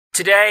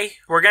Today,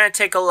 we're going to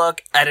take a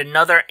look at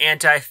another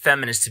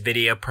anti-feminist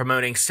video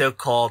promoting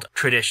so-called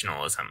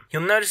traditionalism.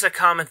 You'll notice a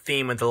common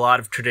theme with a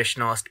lot of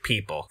traditionalist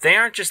people. They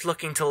aren't just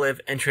looking to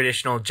live in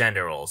traditional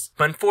gender roles,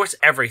 but enforce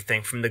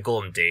everything from the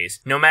golden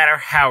days, no matter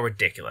how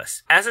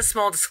ridiculous. As a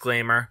small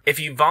disclaimer, if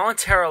you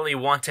voluntarily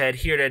want to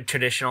adhere to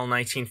traditional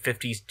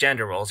 1950s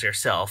gender roles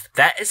yourself,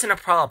 that isn't a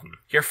problem.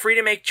 You're free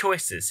to make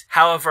choices.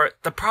 However,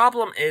 the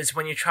problem is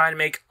when you try to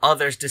make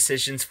others'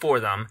 decisions for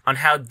them on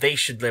how they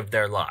should live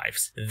their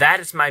lives.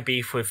 That is my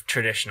beef with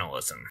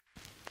traditionalism.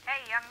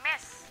 Hey, young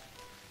miss.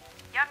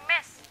 Young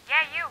miss,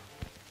 yeah, you.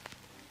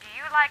 Do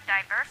you like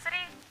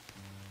diversity?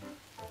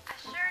 I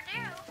sure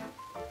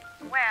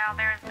do. Well,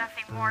 there's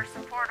nothing more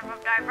supportive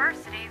of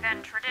diversity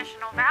than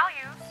traditional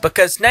values.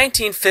 Because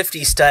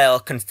 1950s style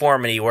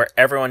conformity where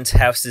everyone's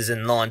houses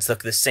and lawns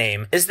look the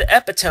same is the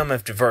epitome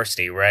of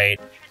diversity,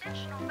 right?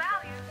 Traditional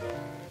values?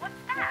 What's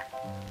that?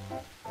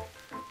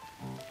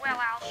 Well,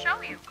 I'll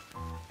show you.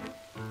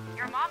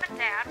 Your mom and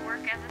dad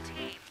work as a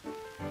team.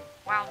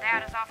 While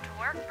dad is off to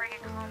work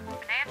bringing home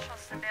financial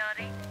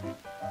stability,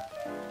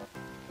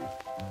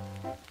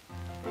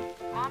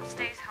 mom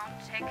stays home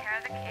to take care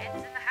of the kids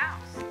in the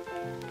house.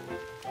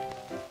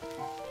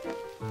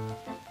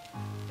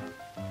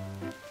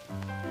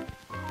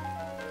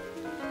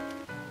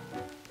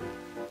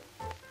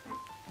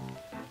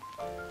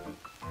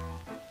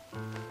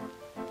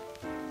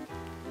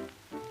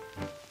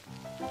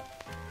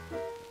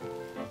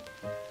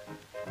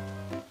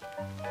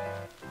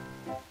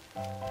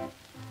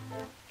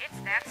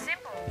 That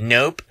simple.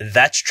 Nope,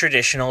 that's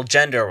traditional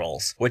gender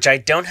roles, which I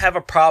don't have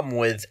a problem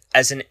with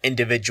as an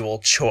individual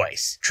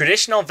choice.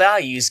 Traditional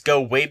values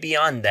go way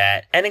beyond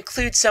that and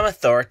include some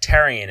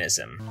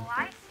authoritarianism. Oh,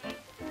 I see.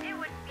 It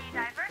wouldn't be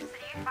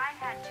diversity if I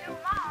had two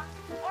moms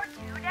or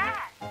two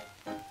dads.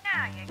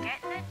 Now you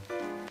getting it?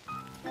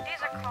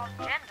 These are called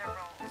gender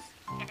roles,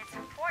 and it's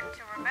important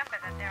to remember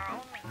that there are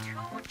only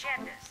two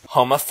genders.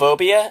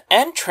 Homophobia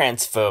and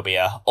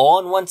transphobia, all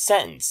in one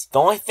sentence. The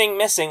only thing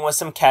missing was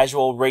some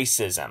casual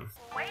racism.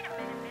 Wait a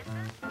minute,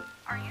 missus.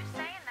 Are you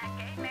saying that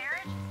gay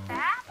marriage is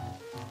bad?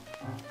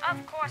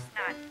 Of course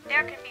not.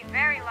 There can be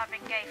very loving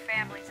gay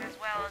families as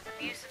well as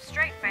abusive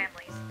straight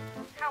families.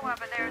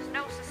 However, there is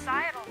no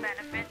societal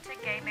benefit to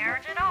gay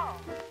marriage at all.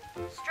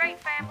 Straight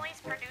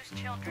families produce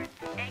children,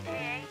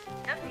 aka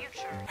the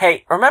future.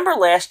 Hey, remember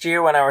last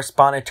year when I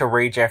responded to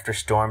Rage After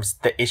Storm's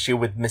The Issue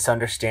with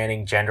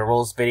Misunderstanding Gender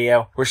Roles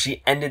video, where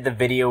she ended the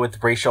video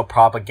with racial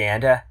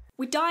propaganda?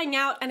 We're dying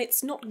out and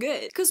it's not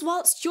good. Because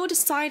whilst you're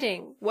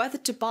deciding whether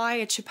to buy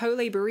a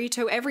Chipotle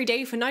burrito every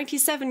day for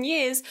 97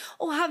 years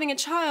or having a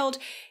child,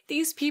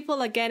 these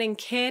people are getting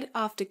kid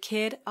after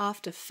kid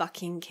after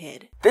fucking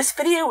kid. This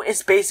video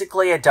is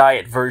basically a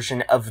diet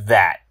version of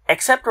that,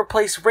 except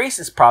replace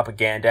racist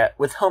propaganda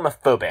with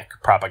homophobic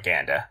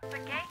propaganda.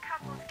 But gay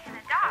couples can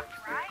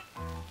adopt, right?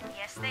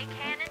 Yes, they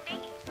can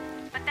indeed.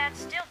 But that's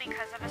still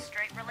because of a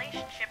straight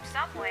relationship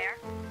somewhere.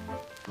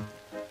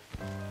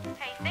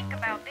 Hey, think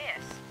about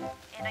this.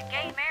 In a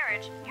gay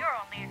marriage, you're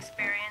only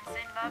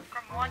experiencing love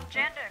from one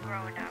gender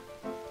growing up.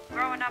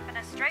 Growing up in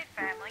a straight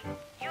family,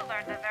 you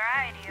learn the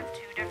variety of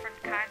two different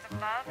kinds of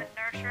love and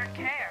nurture and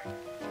care.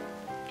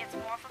 It's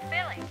more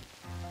fulfilling.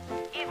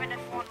 Even if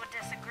one would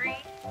disagree,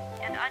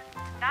 an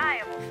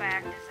undeniable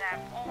fact is that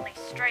only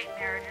straight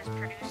marriages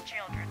produce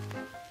children.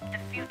 The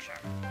future.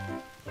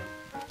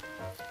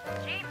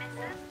 Gee,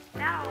 missus,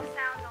 that all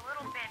sounds a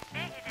little bit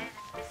bigoted and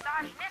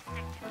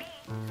misogynistic to me.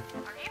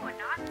 Are you a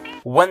Nazi?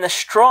 When the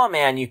straw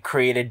man you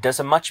created does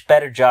a much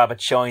better job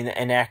at showing the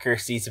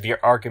inaccuracies of your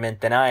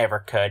argument than I ever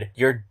could,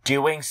 you're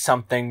doing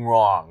something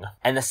wrong.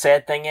 And the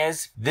sad thing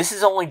is, this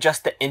is only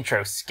just the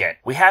intro skit.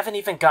 We haven't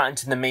even gotten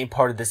to the main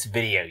part of this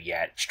video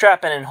yet.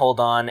 Strap in and hold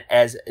on,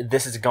 as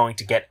this is going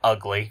to get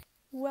ugly.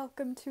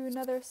 Welcome to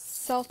another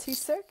salty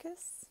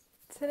circus.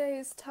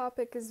 Today's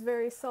topic is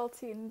very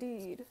salty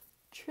indeed.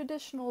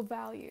 Traditional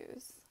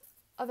values,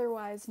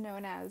 otherwise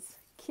known as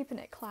keeping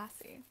it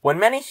classy. When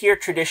many hear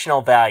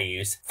traditional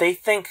values, they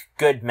think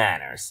good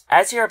manners.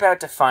 As you're about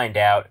to find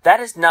out,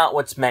 that is not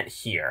what's meant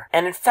here.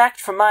 And in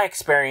fact, from my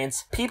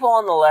experience, people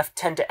on the left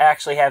tend to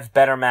actually have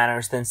better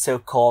manners than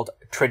so-called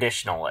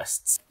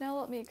traditionalists. Now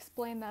let me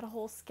explain that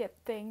whole skip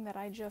thing that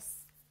I just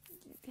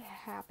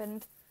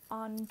happened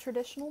on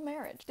traditional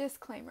marriage.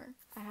 Disclaimer,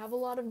 I have a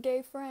lot of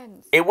gay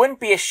friends. It wouldn't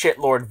be a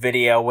shitlord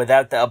video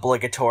without the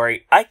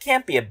obligatory, I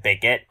can't be a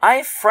bigot. I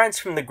have friends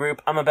from the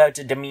group I'm about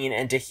to demean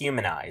and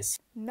dehumanize.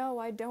 No,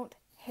 I don't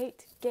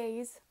hate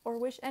gays or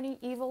wish any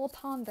evil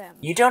upon them.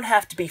 You don't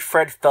have to be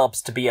Fred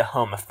Phelps to be a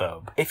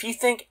homophobe. If you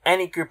think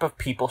any group of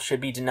people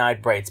should be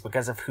denied rights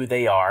because of who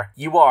they are,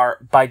 you are,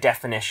 by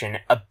definition,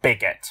 a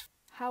bigot.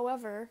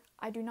 However,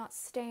 I do not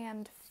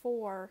stand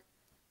for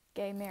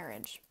gay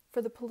marriage,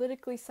 for the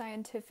politically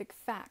scientific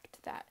fact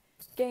that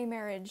gay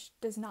marriage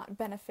does not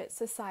benefit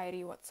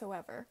society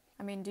whatsoever.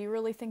 I mean, do you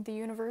really think the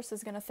universe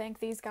is going to thank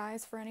these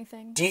guys for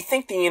anything? Do you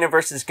think the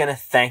universe is going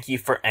to thank you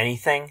for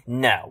anything?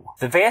 No.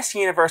 The vast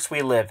universe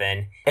we live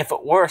in, if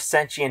it were a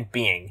sentient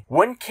being,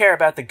 wouldn't care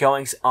about the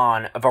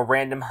goings-on of a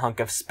random hunk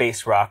of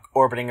space rock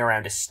orbiting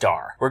around a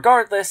star.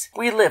 Regardless,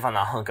 we live on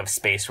a hunk of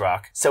space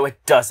rock, so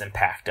it does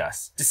impact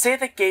us. To say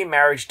that gay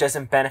marriage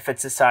doesn't benefit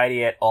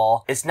society at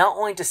all is not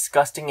only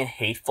disgusting and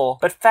hateful,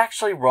 but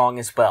factually wrong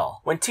as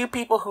well. When two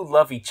people who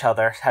love each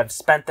other have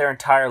spent their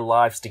entire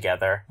lives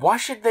together, why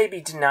should they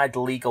be denied the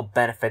legal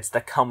benefits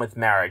that come with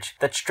marriage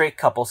that straight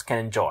couples can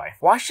enjoy?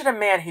 Why should a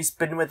man who's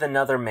been with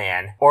another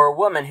man, or a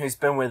woman who's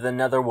been with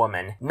another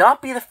woman,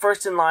 not be the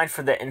first in line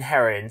for the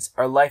inheritance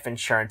or life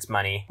insurance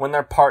money when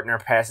their partner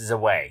passes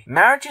away?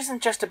 Marriage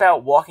isn't just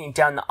about walking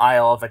down the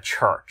aisle of a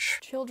church.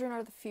 Children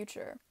are the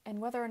future,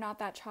 and whether or not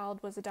that child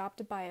was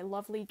adopted by a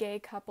lovely gay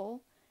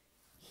couple,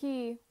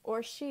 he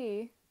or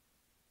she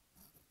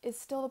is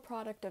still the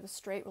product of a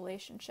straight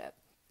relationship.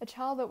 A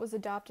child that was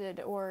adopted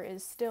or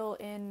is still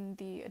in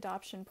the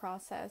adoption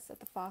process at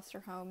the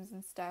foster homes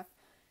and stuff,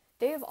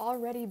 they have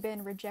already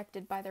been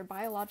rejected by their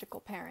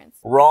biological parents.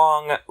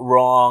 Wrong,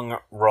 wrong,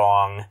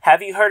 wrong.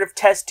 Have you heard of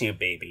test tube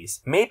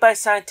babies? Made by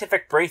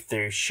scientific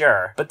breakthroughs,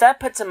 sure, but that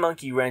puts a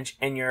monkey wrench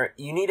in your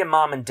you need a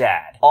mom and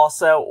dad.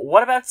 Also,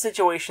 what about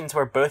situations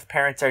where both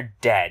parents are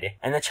dead,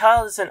 and the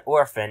child is an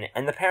orphan,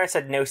 and the parents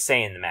had no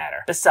say in the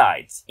matter?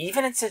 Besides,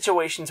 even in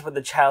situations where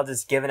the child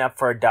is given up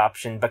for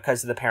adoption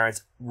because of the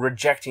parents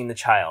rejecting the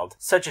child,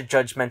 such a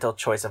judgmental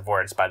choice of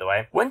words, by the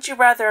way, wouldn't you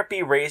rather it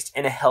be raised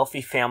in a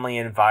healthy family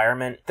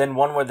environment than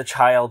one where the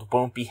child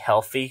won't be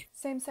healthy?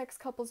 Same-sex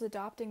couples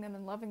adopting them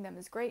and loving them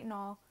is great and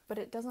all, but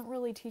it doesn't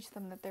really teach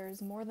them that there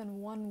is more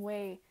than one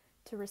way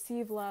to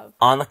receive love.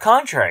 On the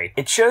contrary,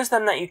 it shows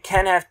them that you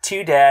can have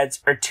two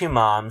dads or two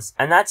moms,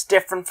 and that's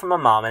different from a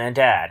mom and a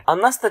dad.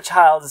 Unless the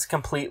child is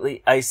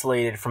completely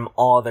isolated from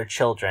all other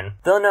children,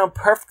 they'll know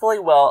perfectly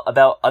well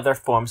about other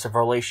forms of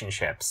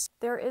relationships.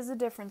 There is a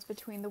difference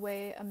between the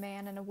way a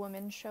man and a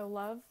woman show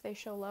love. They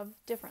show love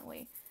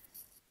differently.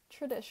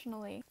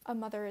 Traditionally, a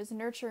mother is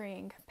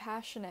nurturing,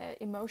 compassionate,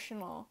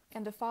 emotional,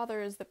 and a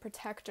father is the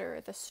protector,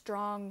 the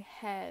strong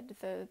head,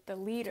 the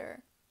leader.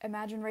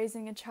 Imagine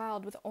raising a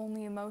child with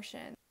only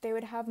emotion. They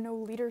would have no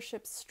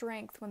leadership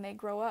strength when they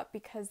grow up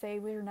because they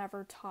were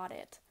never taught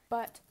it.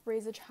 But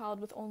raise a child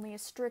with only a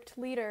strict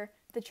leader,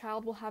 the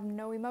child will have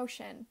no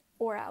emotion,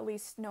 or at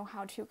least know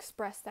how to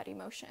express that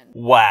emotion.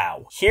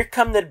 Wow. Here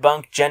come the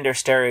debunked gender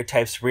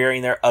stereotypes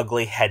rearing their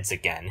ugly heads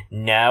again.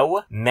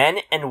 No, men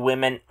and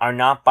women are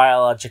not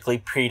biologically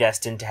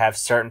predestined to have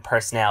certain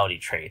personality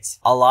traits.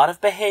 A lot of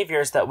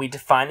behaviors that we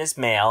define as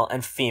male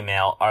and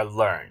female are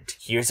learned.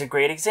 Here's a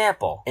great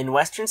example. In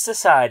Western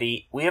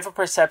society, we have a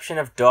perception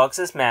of dogs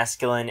as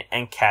masculine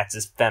and cats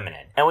as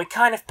feminine, and we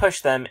kind of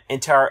push them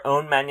into our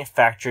own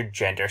manufactured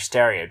gender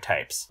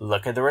stereotypes.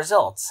 Look at the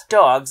results.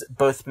 Dogs,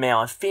 both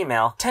male and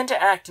female, tend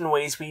to act in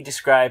ways we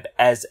describe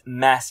as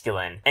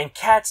masculine, and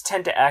cats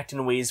tend to act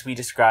in ways we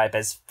describe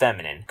as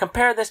feminine.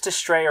 Compare this to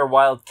stray or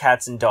wild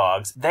cats and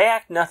dogs. They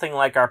act nothing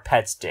like our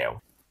pets do.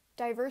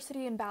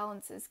 Diversity and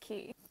balance is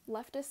key.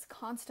 Leftists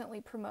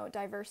constantly promote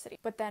diversity,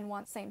 but then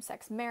want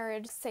same-sex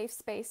marriage, safe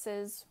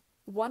spaces,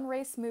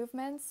 one-race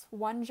movements,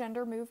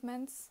 one-gender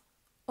movements,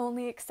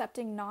 only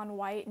accepting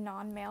non-white,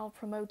 non-male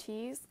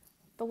promotees.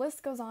 The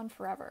list goes on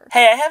forever.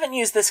 Hey, I haven't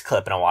used this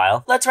clip in a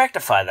while. Let's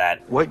rectify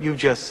that. What you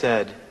just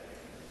said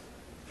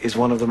is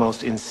one of the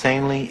most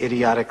insanely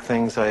idiotic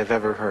things I have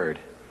ever heard.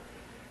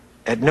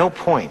 At no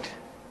point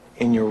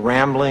in your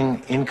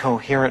rambling,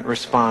 incoherent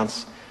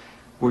response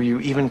were you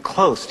even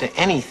close to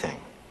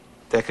anything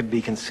that could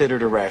be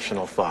considered a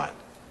rational thought.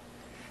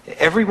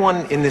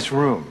 Everyone in this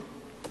room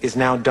is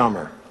now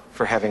dumber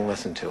for having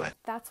listened to it.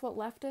 That's what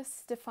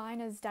leftists define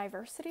as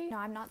diversity? No,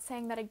 I'm not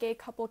saying that a gay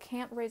couple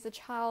can't raise a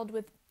child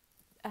with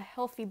a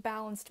healthy,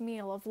 balanced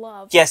meal of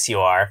love. Yes, you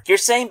are. You're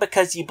saying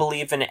because you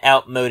believe in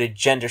outmoded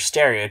gender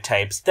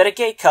stereotypes that a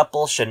gay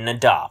couple shouldn't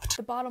adopt.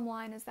 The bottom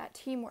line is that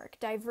teamwork,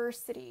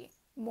 diversity,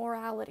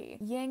 morality,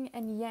 yin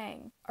and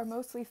yang are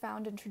mostly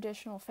found in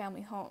traditional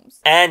family homes.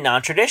 And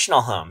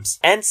non-traditional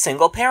homes. And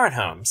single-parent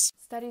homes.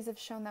 Studies have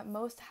shown that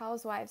most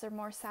housewives are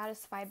more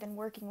satisfied than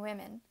working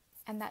women,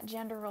 and that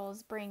gender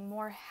roles bring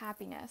more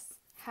happiness.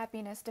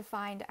 Happiness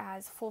defined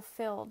as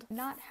fulfilled,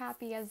 not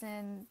happy as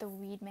in the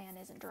weed man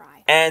isn't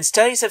dry. And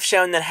studies have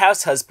shown that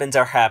house husbands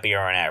are happier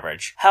on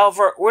average.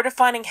 However, we're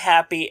defining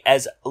happy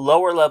as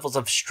lower levels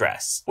of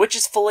stress, which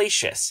is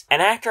fallacious.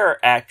 An actor or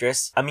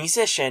actress, a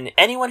musician,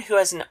 anyone who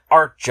has an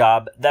art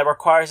job that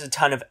requires a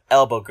ton of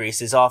elbow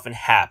grease is often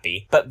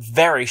happy, but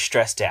very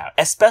stressed out,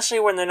 especially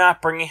when they're not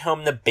bringing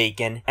home the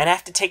bacon and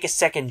have to take a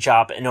second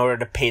job in order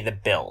to pay the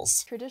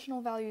bills.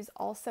 Traditional values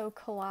also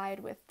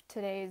collide with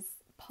today's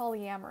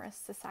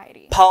polyamorous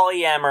society.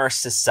 Polyamorous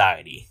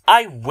society.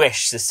 I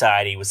wish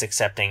society was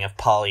accepting of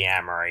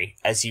polyamory,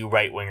 as you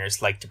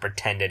right-wingers like to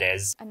pretend it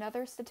is.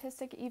 Another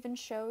statistic even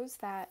shows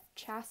that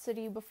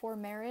chastity before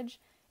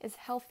marriage is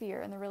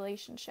healthier in the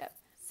relationship.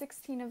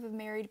 16 of the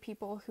married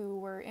people who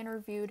were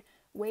interviewed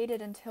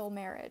waited until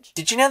marriage.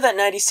 Did you know that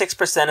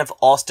 96% of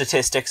all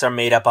statistics are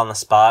made up on the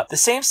spot? The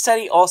same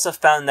study also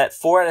found that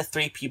 4 out of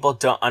 3 people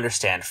don't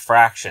understand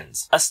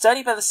fractions. A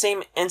study by the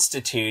same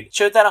institute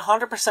showed that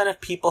 100%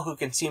 of people who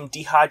consumed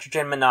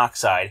dihydrogen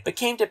monoxide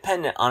became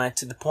dependent on it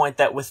to the point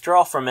that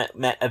withdrawal from it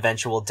meant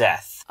eventual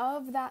death.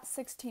 Of that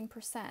 16%,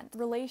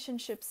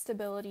 relationship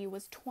stability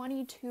was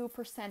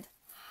 22%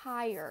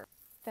 higher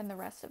than the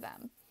rest of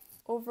them.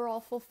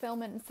 Overall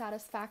fulfillment and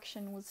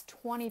satisfaction was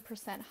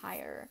 20%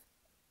 higher.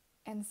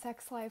 And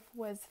sex life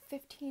was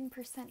 15%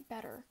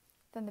 better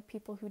than the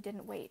people who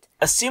didn't wait.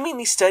 Assuming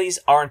these studies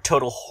aren't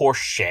total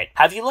horseshit,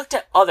 have you looked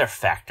at other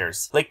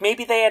factors? Like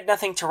maybe they had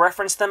nothing to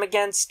reference them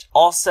against?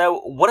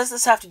 Also, what does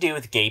this have to do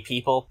with gay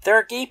people? There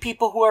are gay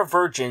people who are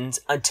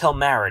virgins until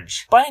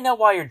marriage. But I know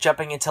why you're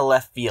jumping into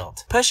left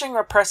field. Pushing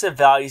repressive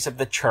values of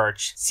the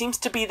church seems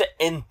to be the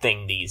in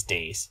thing these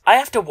days. I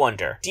have to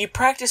wonder, do you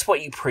practice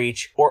what you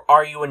preach, or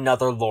are you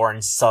another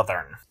Lauren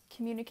Southern?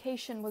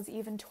 Communication was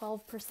even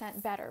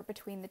 12% better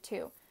between the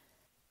two.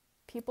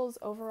 People's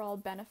overall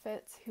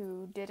benefits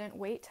who didn't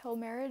wait till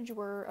marriage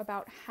were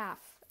about half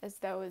as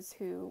those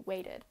who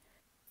waited.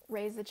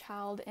 Raise a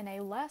child in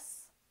a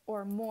less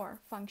or more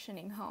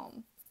functioning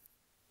home.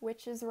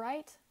 Which is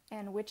right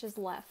and which is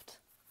left?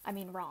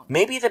 Wrong.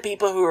 Maybe the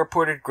people who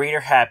reported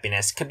greater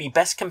happiness could be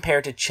best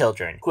compared to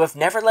children who have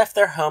never left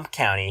their home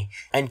county,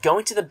 and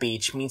going to the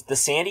beach means the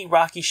sandy,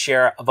 rocky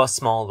shore of a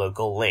small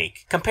local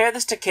lake. Compare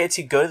this to kids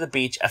who go to the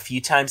beach a few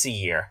times a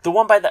year, the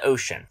one by the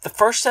ocean. The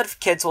first set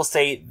of kids will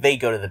say they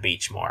go to the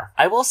beach more.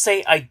 I will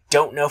say I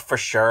don't know for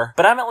sure,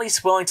 but I'm at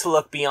least willing to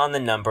look beyond the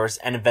numbers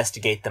and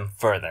investigate them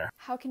further.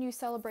 How can you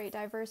celebrate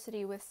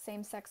diversity with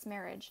same-sex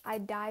marriage? I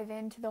dive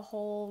into the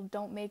whole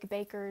don't make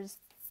bakers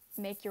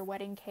make your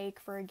wedding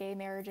cake for a gay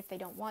marriage if they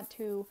don't want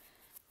to,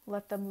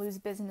 let them lose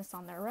business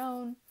on their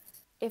own,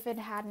 if it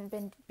hadn't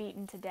been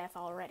beaten to death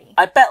already.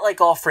 I bet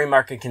like all free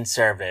market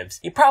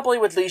conservatives, you probably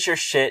would lose your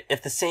shit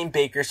if the same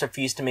bakers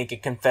refused to make a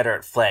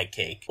Confederate flag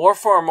cake. Or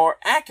for a more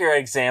accurate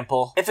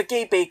example, if a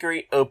gay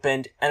bakery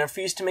opened and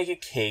refused to make a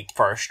cake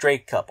for a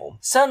straight couple.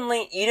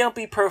 Suddenly, you don't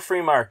be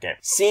pro-free market.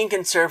 Seeing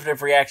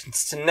conservative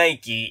reactions to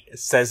Nike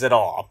says it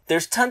all.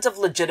 There's tons of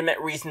legitimate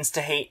reasons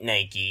to hate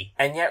Nike,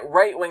 and yet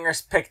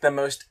right-wingers pick the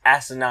most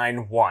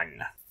asinine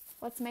one.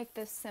 Let's make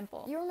this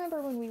simple. You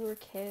remember when we were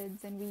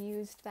kids and we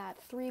used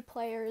that 3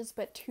 players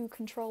but 2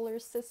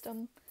 controllers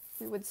system?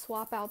 We would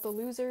swap out the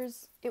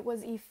losers. It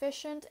was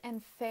efficient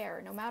and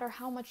fair, no matter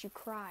how much you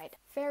cried.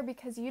 Fair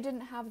because you didn't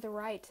have the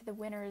right to the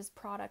winner's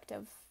product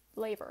of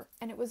labor.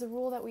 And it was a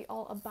rule that we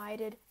all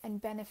abided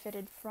and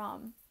benefited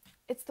from.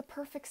 It's the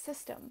perfect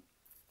system.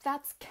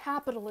 That's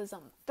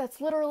capitalism. That's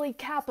literally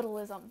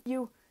capitalism.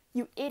 You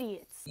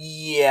idiots.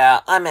 Yeah,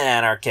 I'm an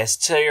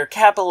anarchist, so your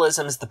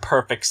capitalism's the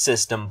perfect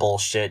system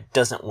bullshit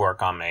doesn't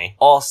work on me.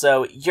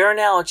 Also, your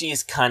analogy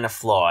is kind of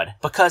flawed,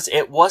 because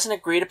it was an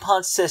agreed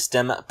upon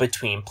system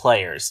between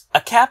players.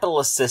 A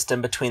capitalist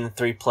system between the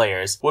 3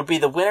 players would be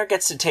the winner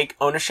gets to take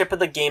ownership of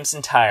the games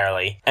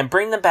entirely and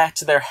bring them back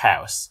to their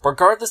house,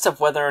 regardless of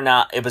whether or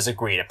not it was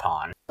agreed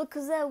upon.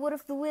 Because what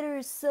if the winner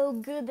is so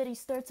good that he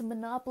starts a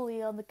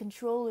monopoly on the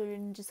controller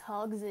and just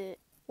hogs it?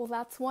 Well,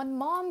 that's when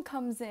mom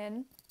comes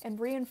in and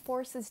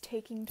reinforces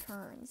taking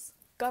turns.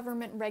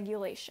 Government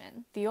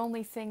regulation. The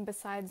only thing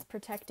besides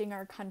protecting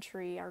our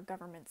country our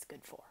government's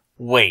good for.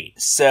 Wait,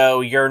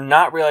 so you're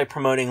not really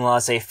promoting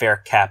laissez-faire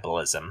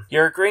capitalism.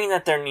 You're agreeing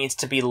that there needs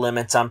to be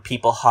limits on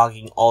people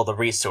hogging all the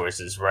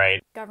resources,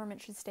 right?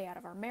 Government should stay out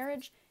of our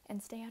marriage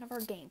and stay out of our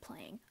game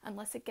playing,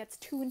 unless it gets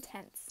too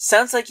intense.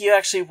 Sounds like you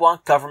actually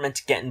want government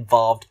to get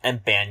involved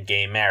and ban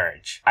gay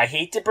marriage. I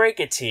hate to break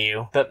it to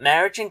you, but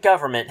marriage and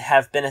government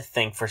have been a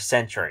thing for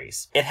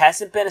centuries. It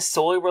hasn't been a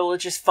solely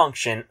religious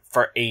function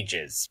for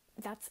ages.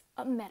 That's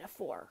a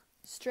metaphor.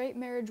 Straight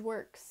marriage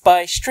works.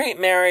 By straight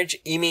marriage,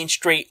 you mean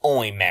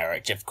straight-only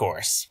marriage, of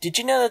course. Did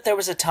you know that there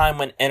was a time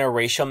when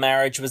interracial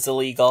marriage was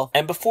illegal?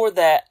 And before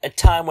that, a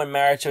time when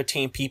marriage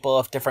between people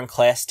of different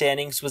class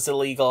standings was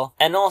illegal?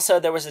 And also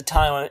there was a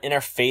time when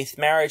interfaith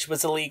marriage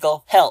was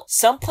illegal? Hell,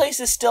 some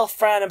places still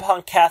frown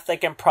upon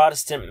Catholic and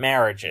Protestant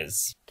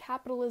marriages.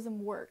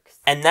 Capitalism works.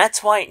 And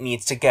that's why it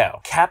needs to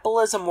go.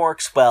 Capitalism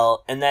works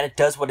well in that it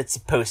does what it's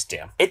supposed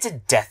to. It's a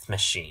death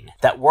machine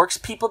that works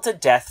people to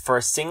death for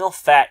a single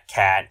fat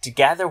cat to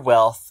gather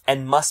wealth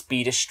and must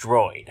be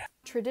destroyed.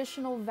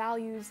 Traditional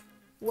values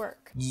work.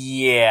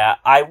 Yeah,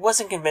 I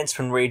wasn't convinced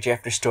when Rage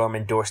After Storm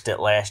endorsed it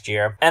last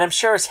year, and I'm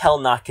sure as hell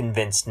not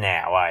convinced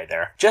now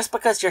either. Just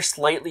because you're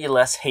slightly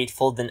less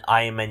hateful than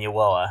I am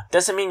Emanuela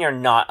doesn't mean you're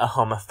not a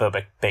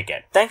homophobic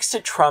bigot. Thanks to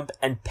Trump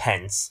and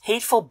Pence,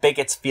 hateful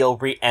bigots feel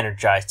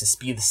re-energized to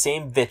spew the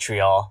same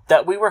vitriol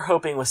that we were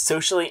hoping was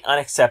socially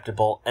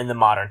unacceptable in the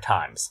modern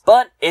times.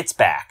 But it's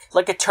back,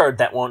 like a turd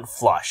that won't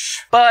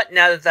flush. But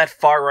now that that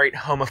far-right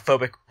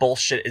homophobic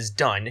bullshit is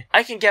done,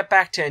 I can get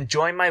back to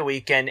enjoying my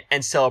weekend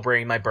and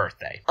celebrating my birthday.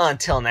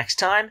 Until next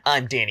time,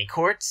 I'm Danny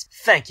Quartz.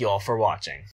 Thank you all for watching.